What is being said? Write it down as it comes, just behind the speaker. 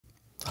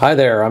Hi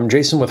there, I'm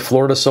Jason with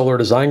Florida Solar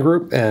Design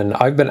Group, and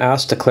I've been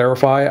asked to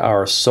clarify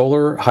our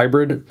solar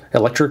hybrid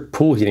electric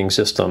pool heating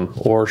system,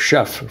 or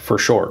SHEPH for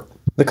short.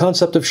 The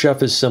concept of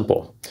SHEPH is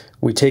simple.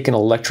 We take an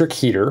electric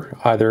heater,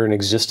 either an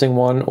existing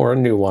one or a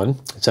new one.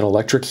 It's an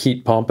electric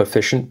heat pump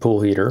efficient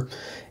pool heater,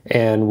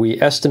 and we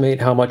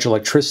estimate how much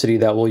electricity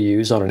that we'll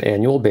use on an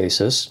annual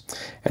basis,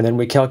 and then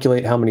we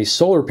calculate how many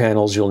solar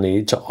panels you'll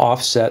need to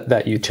offset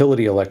that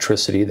utility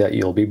electricity that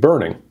you'll be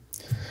burning.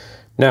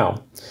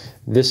 Now,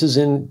 this is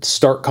in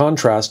stark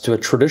contrast to a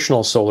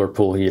traditional solar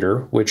pool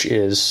heater, which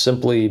is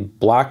simply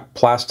black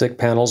plastic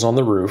panels on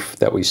the roof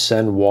that we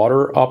send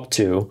water up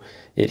to,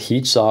 it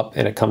heats up,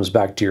 and it comes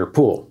back to your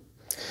pool.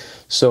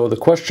 So the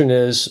question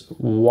is,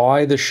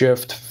 why the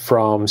shift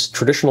from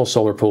traditional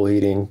solar pool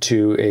heating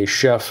to a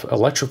SHEPH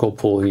electrical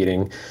pool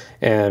heating,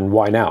 and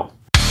why now?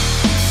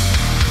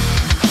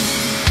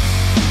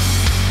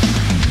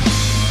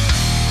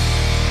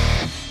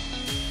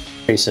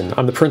 Jason.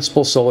 I'm the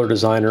principal solar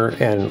designer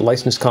and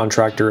licensed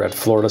contractor at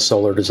Florida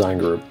Solar Design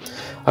Group.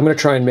 I'm going to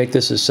try and make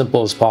this as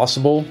simple as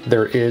possible.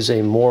 There is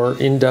a more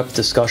in-depth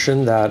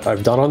discussion that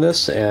I've done on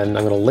this, and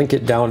I'm going to link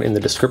it down in the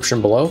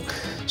description below.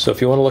 So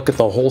if you want to look at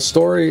the whole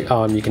story,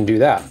 you can do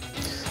that.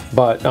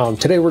 But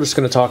today we're just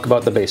going to talk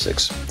about the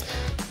basics.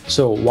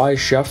 So why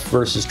SHEPH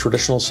versus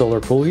traditional solar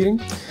pool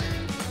heating?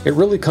 It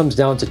really comes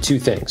down to two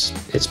things.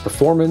 It's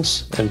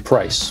performance and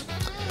price.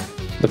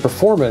 The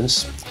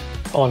performance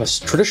on a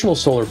traditional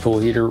solar pool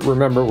heater,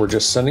 remember, we're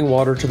just sending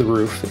water to the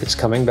roof, it's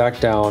coming back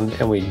down,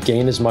 and we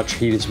gain as much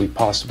heat as we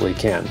possibly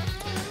can.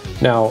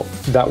 Now,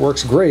 that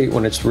works great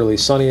when it's really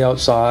sunny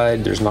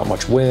outside, there's not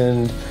much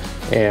wind,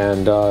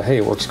 and hey,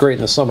 it works great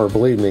in the summer,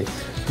 believe me.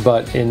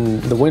 But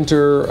in the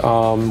winter,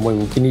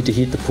 when you need to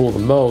heat the pool the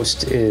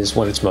most is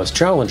when it's most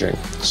challenging.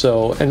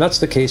 So, and that's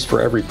the case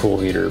for every pool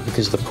heater,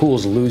 because the pool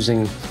is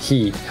losing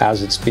heat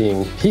as it's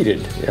being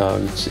heated.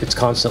 It's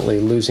constantly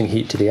losing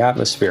heat to the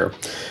atmosphere.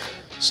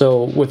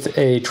 So with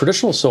a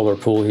traditional solar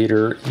pool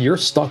heater, you're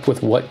stuck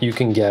with what you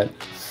can get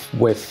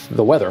with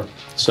the weather.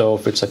 So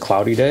if it's a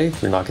cloudy day,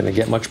 you're not going to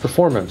get much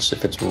performance.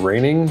 If it's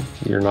raining,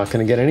 you're not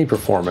going to get any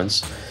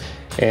performance.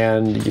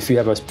 And if you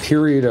have a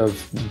period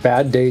of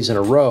bad days in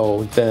a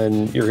row,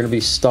 then you're going to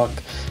be stuck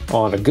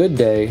on a good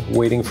day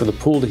waiting for the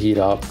pool to heat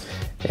up.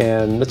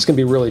 And that's going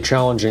to be really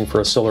challenging for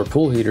a solar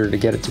pool heater to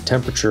get it to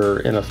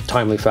temperature in a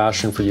timely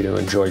fashion for you to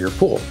enjoy your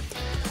pool.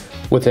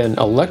 With an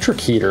electric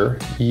heater,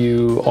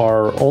 you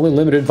are only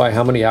limited by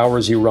how many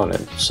hours you run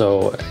it.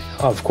 So,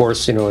 of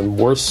course, in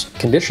worse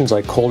conditions,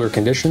 like colder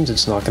conditions,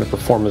 it's not going to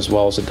perform as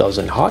well as it does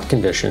in hot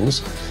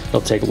conditions. It'll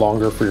take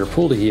longer for your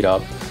pool to heat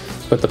up.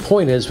 But the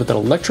point is, with an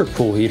electric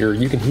pool heater,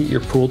 you can heat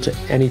your pool to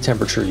any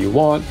temperature you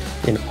want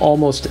in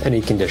almost any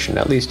condition,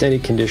 at least any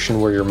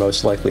condition where you're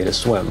most likely to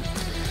swim.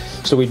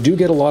 So we do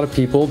get a lot of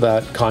people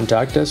that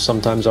contact us,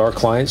 sometimes our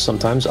clients,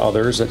 sometimes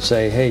others, that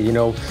say, hey,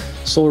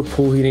 solar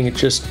pool heating,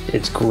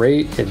 it's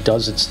great, it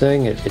does its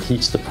thing, it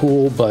heats the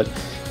pool, but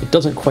it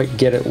doesn't quite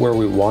get it where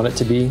we want it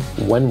to be,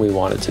 when we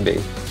want it to be.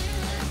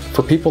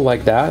 For people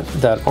like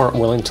that aren't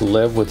willing to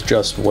live with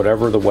just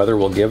whatever the weather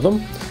will give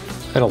them,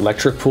 an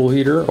electric pool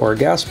heater or a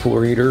gas pool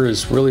heater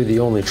is really the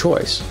only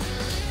choice.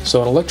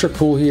 So an electric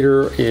pool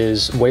heater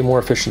is way more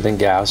efficient than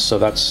gas, so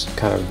that's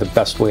kind of the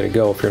best way to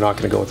go if you're not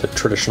going to go with a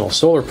traditional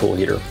solar pool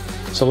heater.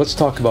 So let's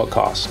talk about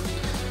cost.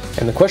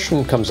 And the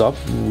question comes up,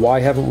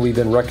 why haven't we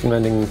been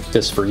recommending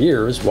this for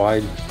years?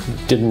 Why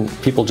didn't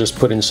people just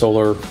put in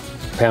solar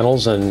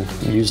panels and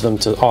use them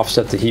to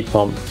offset the heat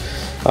pump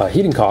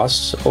heating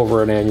costs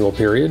over an annual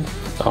period,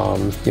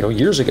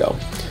 years ago?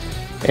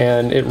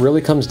 And it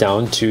really comes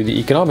down to the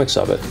economics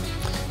of it.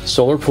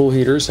 Solar pool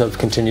heaters have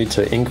continued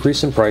to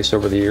increase in price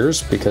over the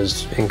years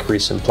because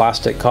increase in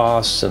plastic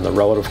costs and the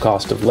relative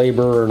cost of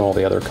labor and all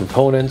the other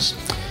components.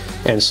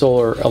 And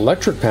solar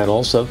electric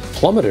panels have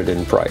plummeted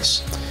in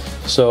price.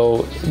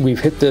 So we've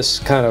hit this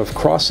kind of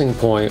crossing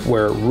point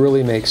where it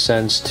really makes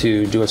sense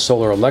to do a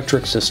solar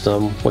electric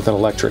system with an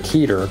electric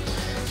heater.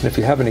 And if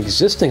you have an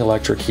existing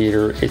electric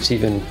heater, it's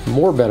even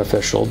more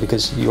beneficial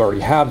because you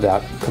already have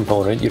that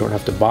component. You don't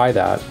have to buy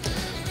that.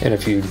 And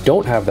if you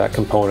don't have that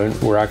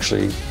component, we're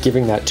actually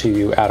giving that to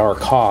you at our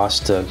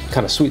cost to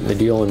kind of sweeten the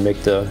deal and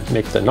make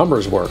the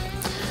numbers work.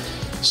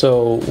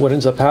 So what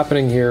ends up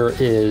happening here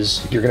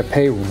is you're going to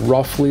pay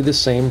roughly the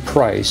same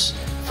price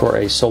for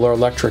a solar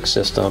electric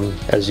system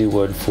as you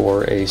would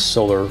for a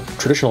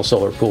traditional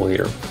solar pool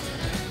heater.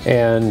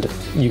 And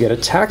you get a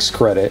tax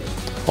credit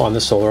on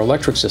the solar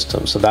electric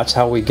system. So that's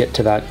how we get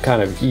to that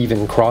kind of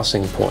even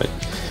crossing point.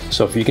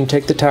 So if you can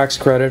take the tax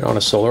credit on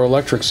a solar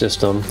electric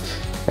system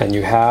and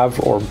you have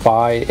or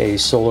buy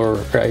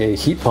a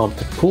heat pump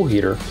pool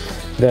heater,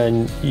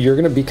 then you're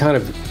going to be kind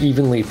of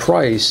evenly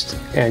priced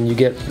and you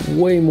get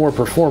way more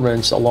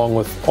performance along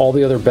with all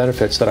the other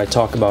benefits that I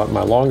talk about in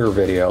my longer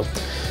video.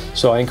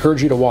 So I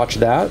encourage you to watch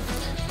that,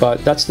 but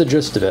that's the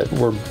gist of it.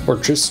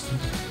 We're just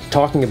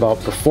talking about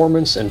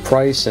performance and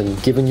price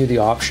and giving you the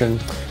option.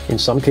 In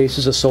some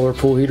cases, a solar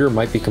pool heater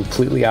might be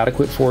completely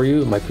adequate for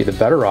you. It might be the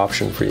better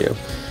option for you.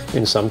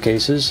 In some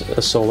cases,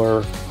 a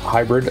solar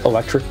hybrid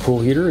electric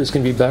pool heater is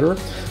going to be better.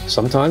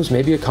 Sometimes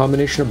maybe a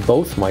combination of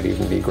both might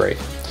even be great.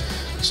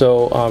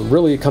 So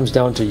really it comes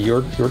down to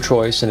your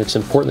choice, and it's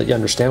important that you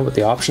understand what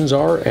the options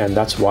are, and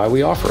that's why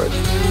we offer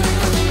it.